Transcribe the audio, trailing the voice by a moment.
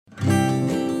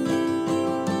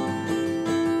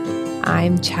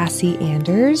I'm Chassie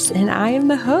Anders, and I am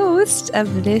the host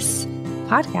of this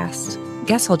podcast.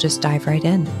 Guess I'll just dive right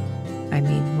in. I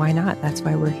mean, why not? That's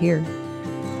why we're here.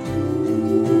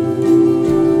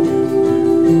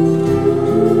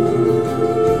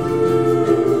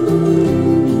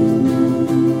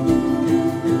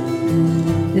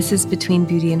 This is Between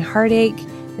Beauty and Heartache.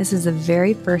 This is the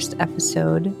very first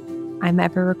episode I'm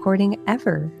ever recording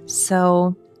ever.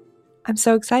 So I'm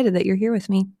so excited that you're here with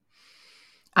me.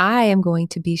 I am going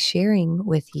to be sharing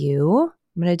with you,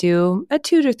 I'm going to do a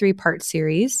 2 to 3 part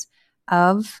series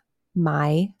of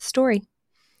my story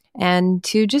and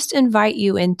to just invite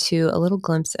you into a little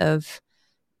glimpse of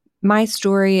my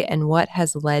story and what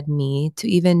has led me to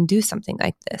even do something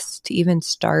like this, to even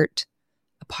start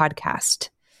a podcast.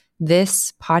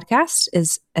 This podcast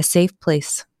is a safe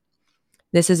place.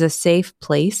 This is a safe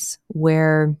place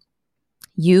where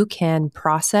you can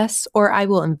process, or I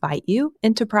will invite you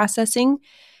into processing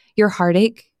your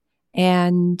heartache.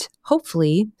 And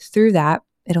hopefully through that,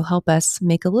 it'll help us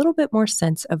make a little bit more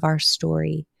sense of our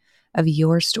story, of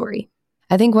your story.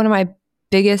 I think one of my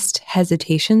biggest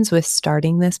hesitations with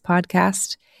starting this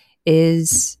podcast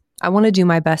is I want to do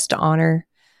my best to honor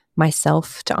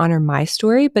myself, to honor my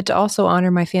story, but to also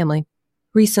honor my family.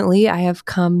 Recently, I have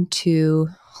come to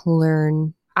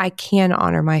learn I can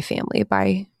honor my family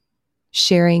by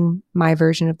sharing my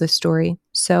version of the story.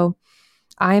 So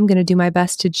I am going to do my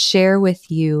best to share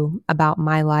with you about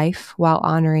my life while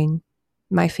honoring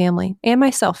my family and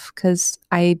myself, because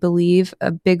I believe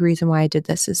a big reason why I did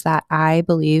this is that I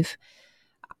believe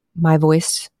my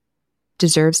voice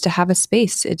deserves to have a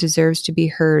space. It deserves to be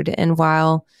heard. And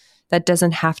while that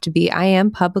doesn't have to be, I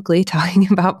am publicly talking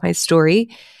about my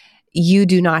story. You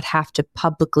do not have to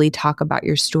publicly talk about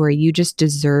your story. You just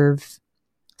deserve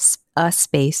a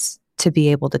space to be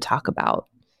able to talk about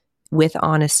with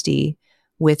honesty,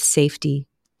 with safety,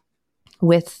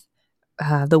 with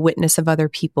the witness of other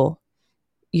people,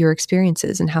 your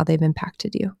experiences and how they've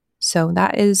impacted you. So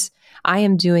I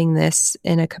am doing this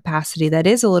in a capacity that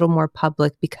is a little more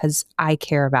public because I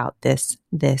care about this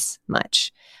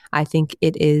much. I think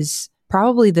it is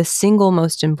probably the single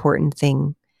most important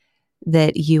thing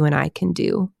that you and I can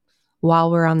do while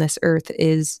we're on this earth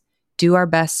is do our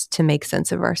best to make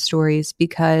sense of our stories,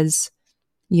 because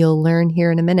you'll learn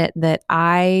here in a minute that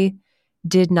I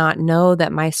did not know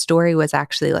that my story was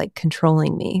actually like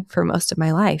controlling me for most of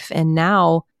my life. And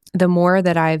now the more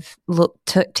that I've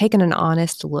taken an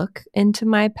honest look into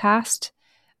my past,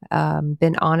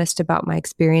 been honest about my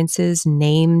experiences,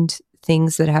 named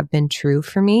things that have been true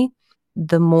for me,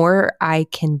 the more I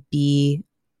can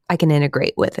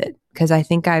integrate with it, because I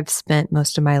think I've spent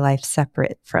most of my life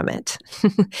separate from it,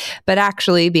 but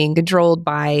actually being controlled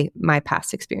by my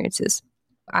past experiences.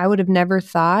 I would have never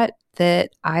thought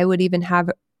that I would even have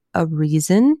a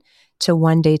reason to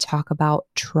one day talk about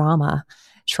trauma.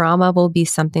 Trauma will be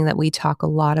something that we talk a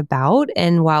lot about.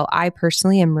 And while I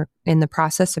personally am in the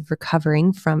process of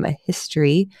recovering from a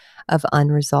history of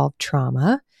unresolved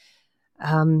trauma,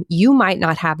 you might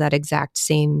not have that exact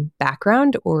same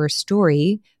background or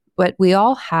story, but we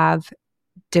all have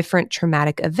different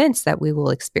traumatic events that we will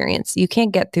experience. You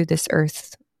can't get through this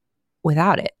earth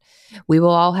without it. We will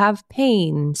all have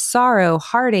pain, sorrow,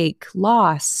 heartache,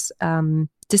 loss,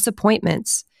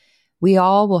 disappointments. We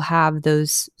all will have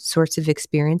those sorts of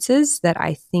experiences that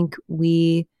I think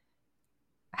we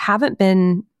haven't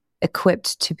been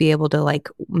equipped to be able to like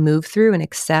move through and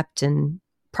accept and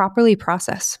properly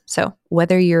process. So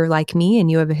whether you're like me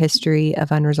and you have a history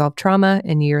of unresolved trauma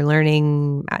and you're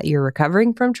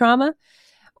recovering from trauma,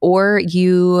 or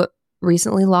you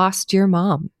recently lost your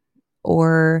mom,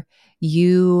 or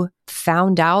you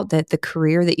found out that the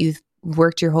career that you've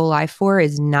worked your whole life for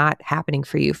is not happening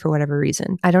for you for whatever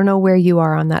reason. I don't know where you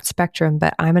are on that spectrum,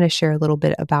 but I'm going to share a little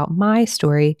bit about my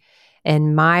story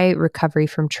and my recovery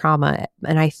from trauma.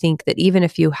 And I think that even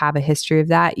if you have a history of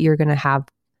that, you're going to have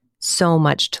so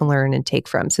much to learn and take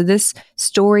from. So this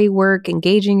story work,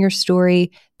 engaging your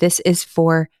story, this is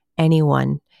for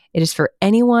anyone. It is for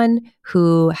anyone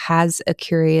who has a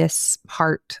curious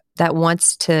heart that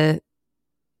wants to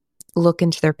look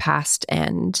into their past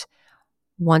and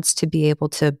wants to be able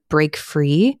to break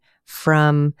free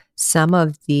from some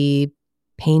of the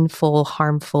painful,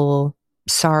 harmful,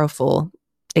 sorrowful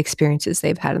experiences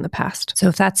they've had in the past. So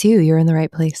if that's you, you're in the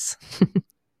right place.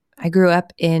 I grew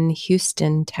up in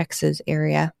Houston, Texas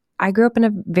area. I grew up in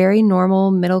a very normal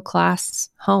middle-class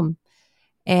home,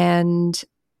 and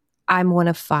I'm one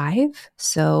of 5.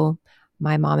 So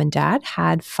my mom and dad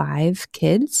had 5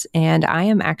 kids, and I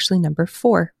am actually number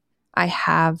 4. I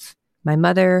have my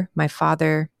mother, my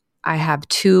father. I have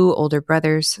 2 older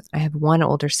brothers. I have 1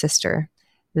 older sister.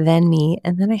 then me,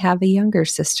 and then I have a younger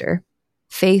sister.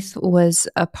 Faith was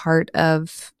a part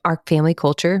of our family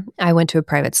culture. I went to a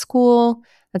private school.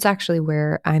 That's actually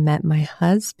where I met my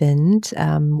husband.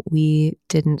 We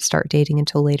didn't start dating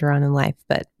until later on in life,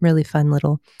 but really fun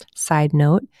little side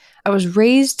note. I was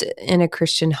raised in a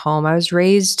Christian home. I was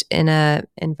raised in an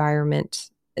environment,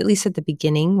 at least at the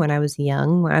beginning when I was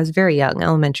young, when I was very young,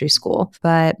 elementary school.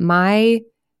 But my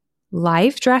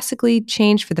life drastically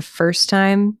changed for the first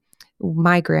time.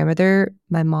 My grandmother,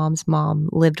 my mom's mom,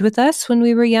 lived with us when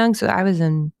we were young. So I was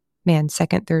in,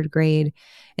 second, third grade.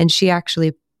 And she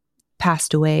actually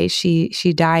passed away. She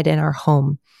died in our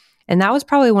home. And that was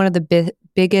probably one of the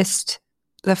biggest,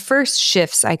 the first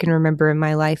shifts I can remember in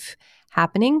my life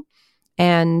happening.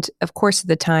 And of course, at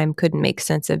the time, couldn't make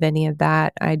sense of any of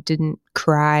that. I didn't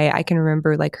cry. I can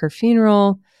remember like her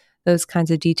funeral, those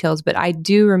kinds of details. But I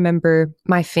do remember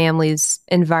my family's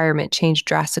environment changed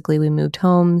drastically. We moved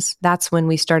homes. That's when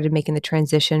we started making the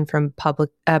transition from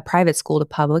private school to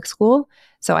public school.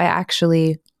 So I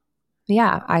actually,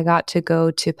 I got to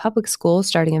go to public school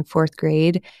starting in fourth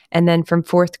grade. And then from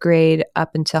fourth grade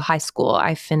up until high school,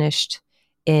 I finished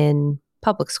in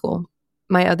public school.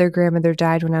 My other grandmother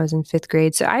died when I was in fifth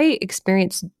grade. So I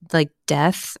experienced like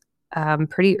death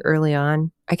pretty early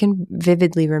on. I can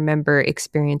vividly remember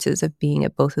experiences of being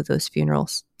at both of those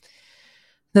funerals.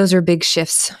 Those are big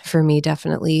shifts for me,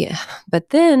 definitely. But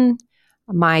then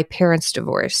my parents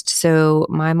divorced. So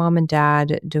my mom and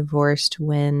dad divorced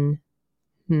when,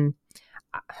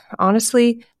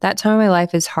 honestly, that time of my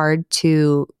life is hard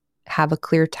to have a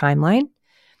clear timeline.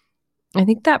 I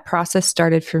think that process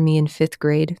started for me in fifth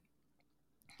grade.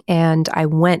 And I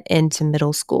went into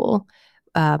middle school.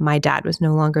 My dad was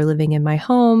no longer living in my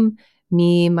home.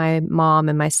 Me, my mom,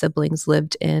 and my siblings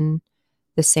lived in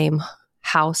the same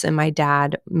house, and my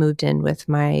dad moved in with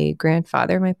my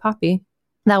grandfather, my papi.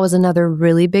 That was another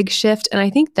really big shift. And I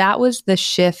think that was the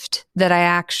shift that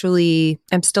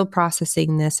I'm still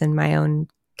processing this in my own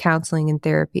counseling and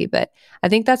therapy. But I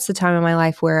think that's the time in my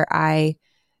life where I,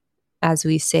 as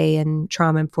we say in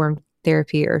trauma-informed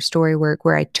therapy or story work,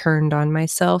 where I turned on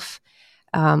myself.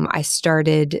 I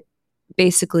started,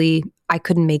 basically, I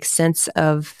couldn't make sense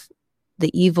of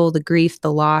the evil, the grief,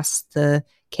 the loss, the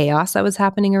chaos that was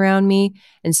happening around me.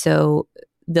 And so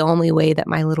the only way that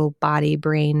my little body,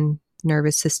 brain,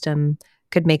 nervous system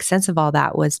could make sense of all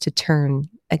that was to turn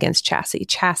against Chassie.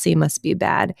 Chassie must be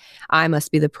bad. I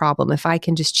must be the problem. If I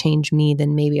can just change me,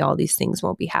 then maybe all these things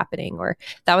won't be happening. Or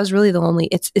that was really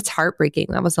it's heartbreaking.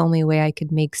 That was the only way I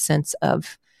could make sense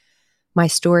of my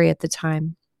story at the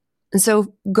time. And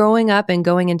so growing up and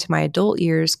going into my adult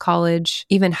years, college,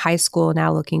 even high school,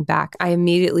 now looking back, I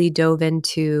immediately dove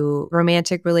into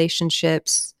romantic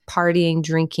relationships, partying,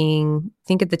 drinking. I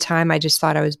think at the time I just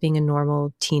thought I was being a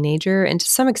normal teenager. And to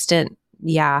some extent,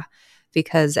 yeah,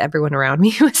 because everyone around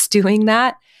me was doing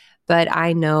that. But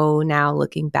I know now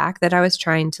looking back that I was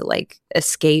trying to like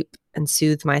escape and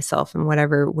soothe myself in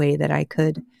whatever way that I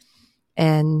could.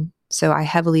 And so I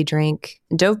heavily drank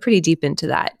and dove pretty deep into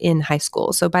that in high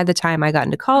school. So by the time I got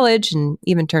into college and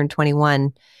even turned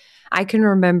 21, I can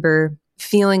remember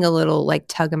feeling a little like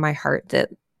tug in my heart that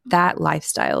that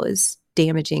lifestyle is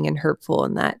damaging and hurtful,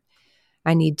 and that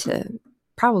I need to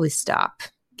probably stop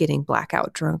getting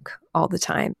blackout drunk all the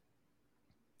time.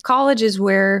 College is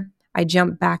where I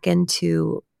jumped back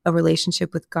into a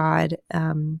relationship with God,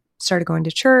 started going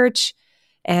to church,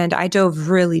 and I dove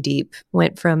really deep,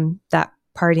 went from that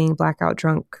partying, blackout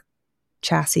drunk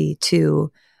Chassie to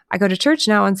I go to church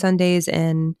now on Sundays,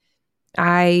 and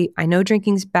I know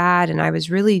drinking's bad, and I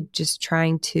was really just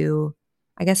trying to,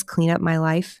 I guess, clean up my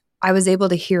life. I was able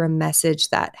to hear a message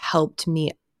that helped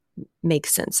me make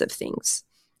sense of things.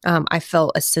 I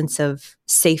felt a sense of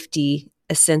safety,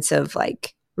 a sense of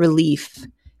like relief,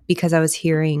 because I was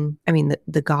hearing,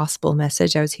 the gospel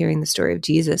message. I was hearing the story of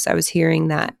Jesus. I was hearing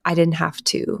that I didn't have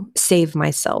to save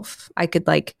myself. I could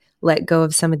like let go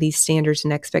of some of these standards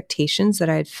and expectations that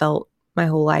I had felt my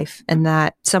whole life, and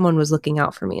that someone was looking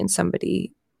out for me, and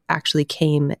somebody actually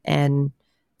came and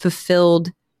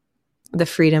fulfilled the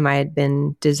freedom I had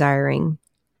been desiring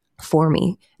for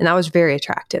me. And that was very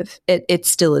attractive. It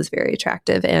still is very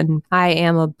attractive. And I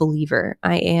am a believer.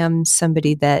 I am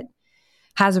somebody that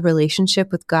has a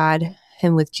relationship with God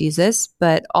and with Jesus,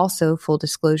 but also, full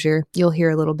disclosure, you'll hear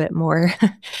a little bit more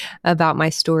about my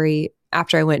story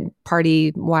after I went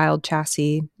party wild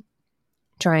Chassie,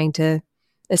 trying to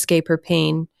escape her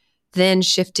pain, then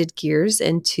shifted gears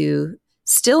into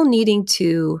still needing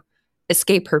to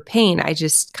escape her pain. I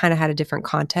just kind of had a different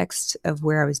context of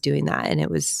where I was doing that, and it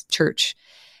was church.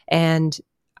 And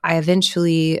I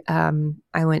eventually, I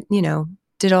went,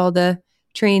 did all the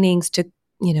trainings, took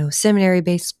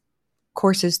seminary-based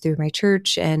courses through my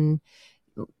church and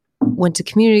went to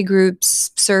community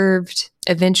groups, served,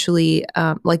 eventually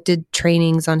did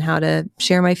trainings on how to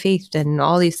share my faith and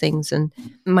all these things. And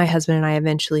my husband and I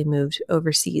eventually moved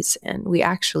overseas, and we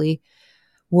actually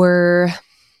were,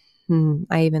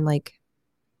 I even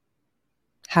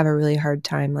have a really hard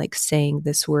time saying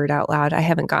this word out loud. I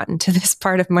haven't gotten to this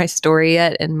part of my story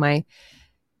yet in my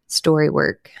story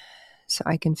work, so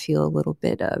I can feel a little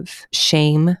bit of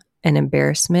shame and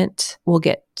embarrassment. We'll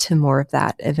get to more of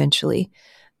that eventually.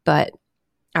 But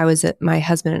my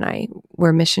husband and I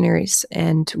were missionaries,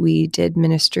 and we did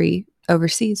ministry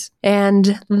overseas.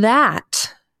 And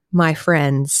that, my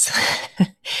friends,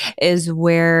 is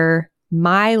where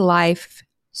my life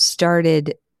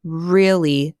started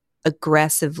really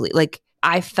aggressively.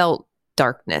 I felt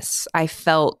darkness. I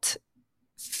felt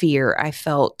fear. I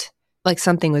felt like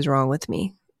something was wrong with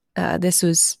me. I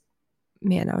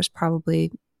was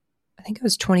probably, I think I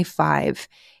was 25,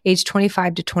 age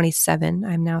 25 to 27.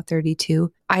 I'm now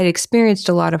 32. I had experienced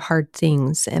a lot of hard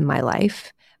things in my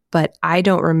life, but I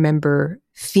don't remember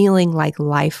feeling like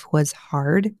life was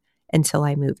hard until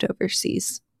I moved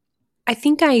overseas. I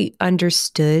think I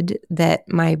understood that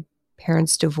my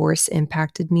parents' divorce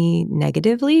impacted me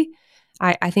negatively.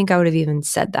 I think I would have even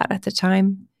said that at the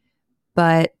time,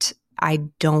 but I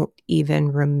don't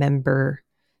even remember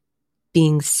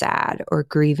being sad or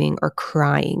grieving or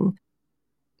crying.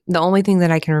 The only thing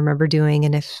that I can remember doing,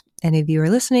 and if any of you are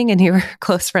listening and you're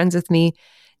close friends with me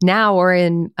now or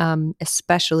in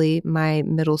especially my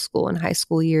middle school and high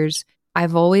school years,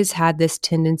 I've always had this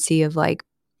tendency of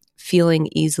feeling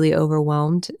easily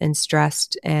overwhelmed and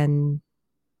stressed, and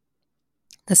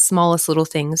the smallest little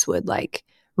things would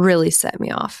really set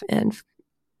me off. And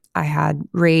I had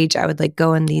rage. I would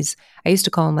go in these, I used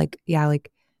to call them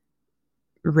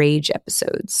rage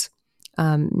episodes.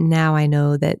 Now I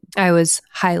know that I was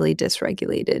highly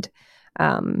dysregulated.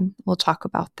 We'll talk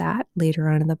about that later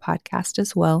on in the podcast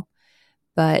as well.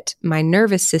 But my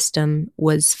nervous system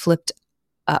was flipped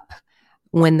up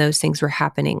when those things were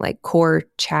happening. Core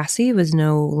Chassie was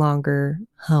no longer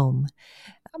home.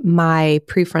 My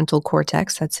prefrontal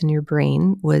cortex, that's in your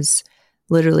brain, was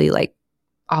literally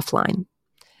offline.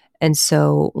 And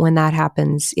so when that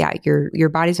happens, your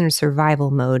body's in a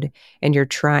survival mode and you're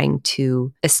trying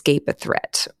to escape a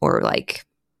threat or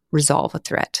resolve a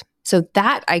threat. So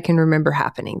that I can remember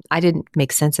happening. I didn't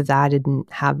make sense of that. I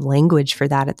didn't have language for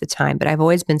that at the time, but I've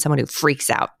always been someone who freaks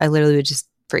out. I literally would just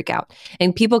freak out.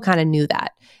 And people kind of knew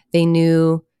that. They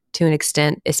knew to an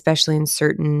extent, especially in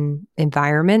certain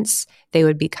environments, they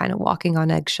would be kind of walking on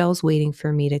eggshells, waiting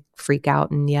for me to freak out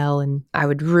and yell. And I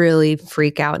would really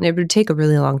freak out. And it would take a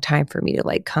really long time for me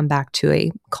to come back to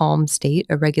a calm state,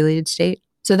 a regulated state.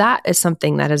 So that is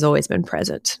something that has always been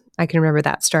present. I can remember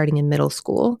that starting in middle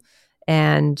school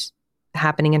and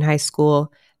happening in high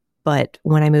school. But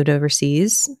when I moved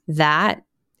overseas, that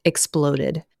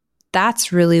exploded.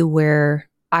 That's really where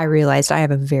I realized I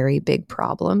have a very big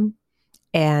problem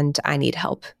and I need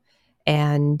help.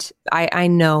 And I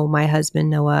know my husband,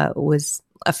 Noah, was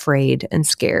afraid and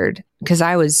scared because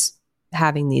I was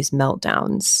having these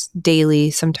meltdowns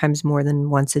daily, sometimes more than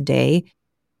once a day.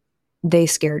 They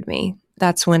scared me.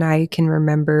 That's when I can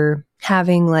remember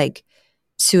having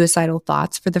suicidal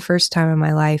thoughts for the first time in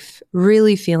my life,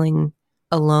 really feeling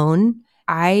alone.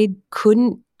 I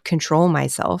couldn't control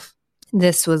myself.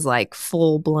 This was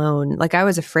full blown, I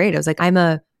was afraid. I was I'm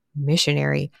a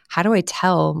missionary. How do I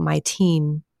tell my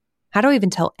team? How do I even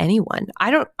tell anyone? I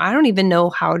don't even know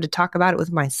how to talk about it with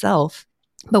myself.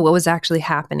 But what was actually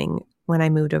happening when I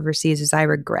moved overseas is I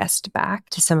regressed back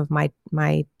to some of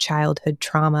my childhood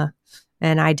trauma,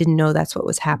 and I didn't know that's what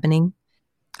was happening.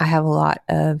 I have a lot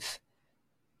of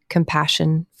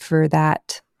compassion for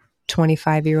that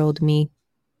 25-year-old me.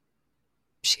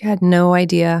 She had no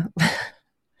idea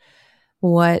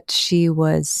what she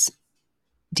was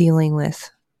dealing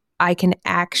with. I can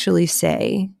actually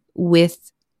say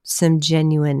with some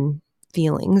genuine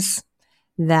feelings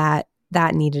that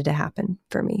needed to happen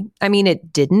for me. I mean,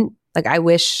 it didn't. I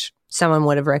wish someone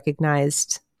would have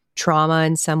recognized trauma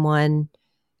in someone.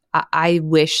 I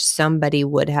wish somebody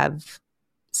would have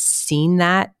seen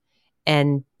that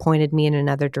and pointed me in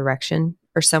another direction,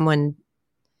 or someone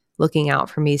looking out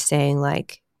for me saying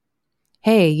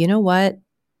hey, you know what?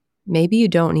 Maybe you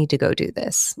don't need to go do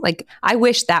this. I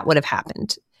wish that would have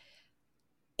happened.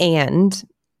 And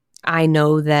I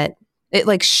know that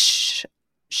it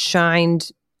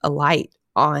shined a light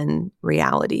on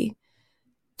reality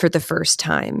for the first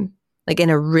time, in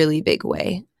a really big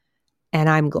way. And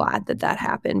I'm glad that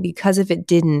happened, because if it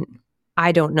didn't,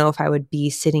 I don't know if I would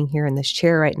be sitting here in this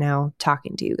chair right now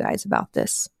talking to you guys about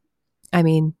this. I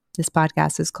mean, this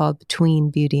podcast is called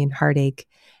Between Beauty and Heartache,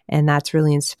 and that's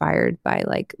really inspired by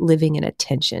like living in a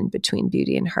tension between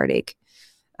beauty and heartache.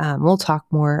 We'll talk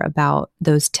more about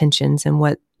those tensions and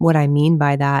what I mean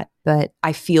by that, but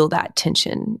I feel that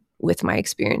tension with my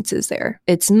experiences there.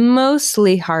 It's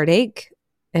mostly heartache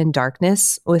and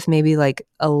darkness with maybe like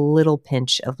a little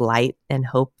pinch of light and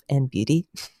hope and beauty.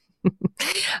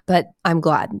 But I'm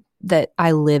glad that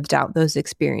I lived out those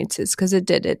experiences because it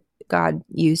did it. God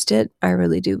used it. I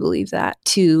really do believe that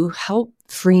to help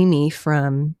free me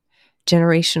from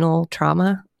generational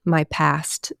trauma, my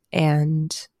past,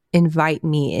 and invite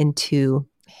me into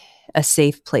a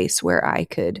safe place where I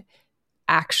could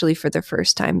actually, for the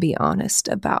first time, be honest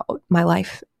about my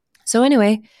life. So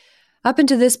anyway, up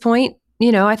until this point,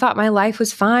 I thought my life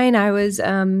was fine. I was,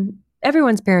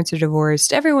 everyone's parents are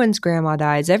divorced. Everyone's grandma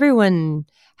dies. Everyone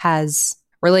has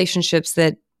relationships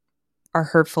that are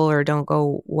hurtful or don't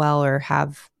go well or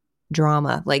have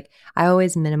drama. Like I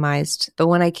always minimized. But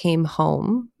when I came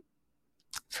home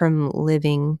from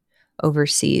living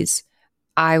overseas,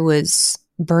 I was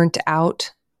burnt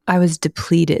out. I was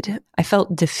depleted. I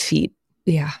felt defeat.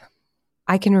 Yeah.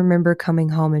 I can remember coming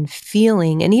home and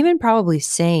feeling, and even probably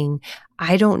saying,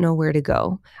 I don't know where to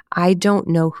go. I don't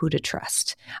know who to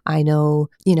trust. I know,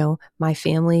 my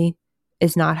family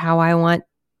is not how I don't want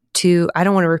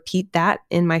to repeat that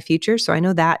in my future. So I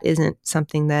know that isn't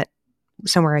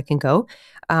somewhere I can go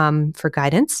for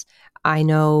guidance. I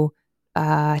know,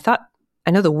 I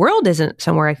know the world isn't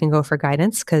somewhere I can go for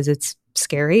guidance because it's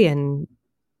scary and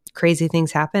crazy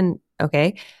things happen.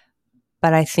 Okay.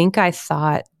 But I think I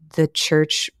thought the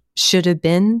church should have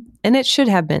been, and it should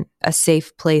have been, a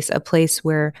safe place, a place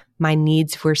where my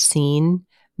needs were seen,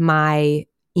 my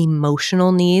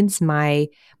emotional needs, my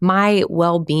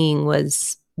well-being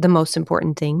was the most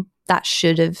important thing. That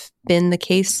should have been the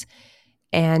case,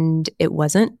 and it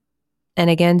wasn't. And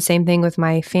again, same thing with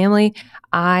my family.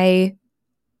 I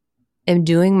am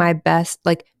doing my best.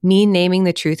 Like me naming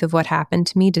the truth of what happened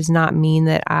to me does not mean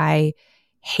that I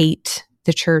hate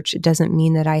the church. It doesn't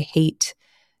mean that I hate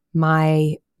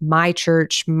my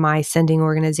church, my sending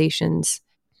organizations.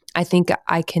 I think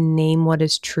I can name what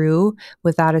is true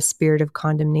without a spirit of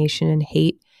condemnation and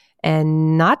hate.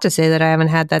 And not to say that I haven't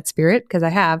had that spirit, because I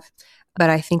have, but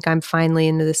I think I'm finally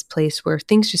into this place where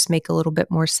things just make a little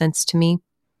bit more sense to me.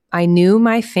 I knew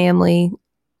my family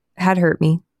had hurt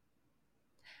me.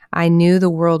 I knew the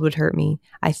world would hurt me.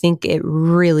 I think it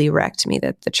really wrecked me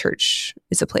that the church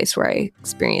is a place where I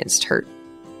experienced hurt.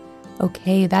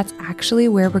 Okay, that's actually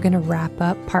where we're going to wrap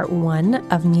up part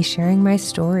 1 of me sharing my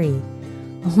story.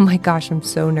 Oh my gosh, I'm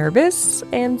so nervous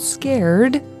and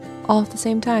scared all at the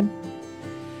same time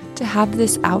to have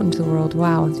this out into the world.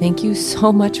 Wow, thank you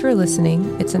so much for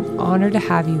listening. It's an honor to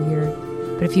have you here.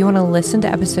 But if you want to listen to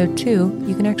episode 2,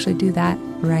 you can actually do that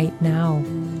right now.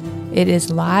 It is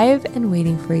live and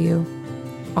waiting for you.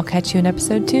 I'll catch you in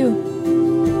episode 2.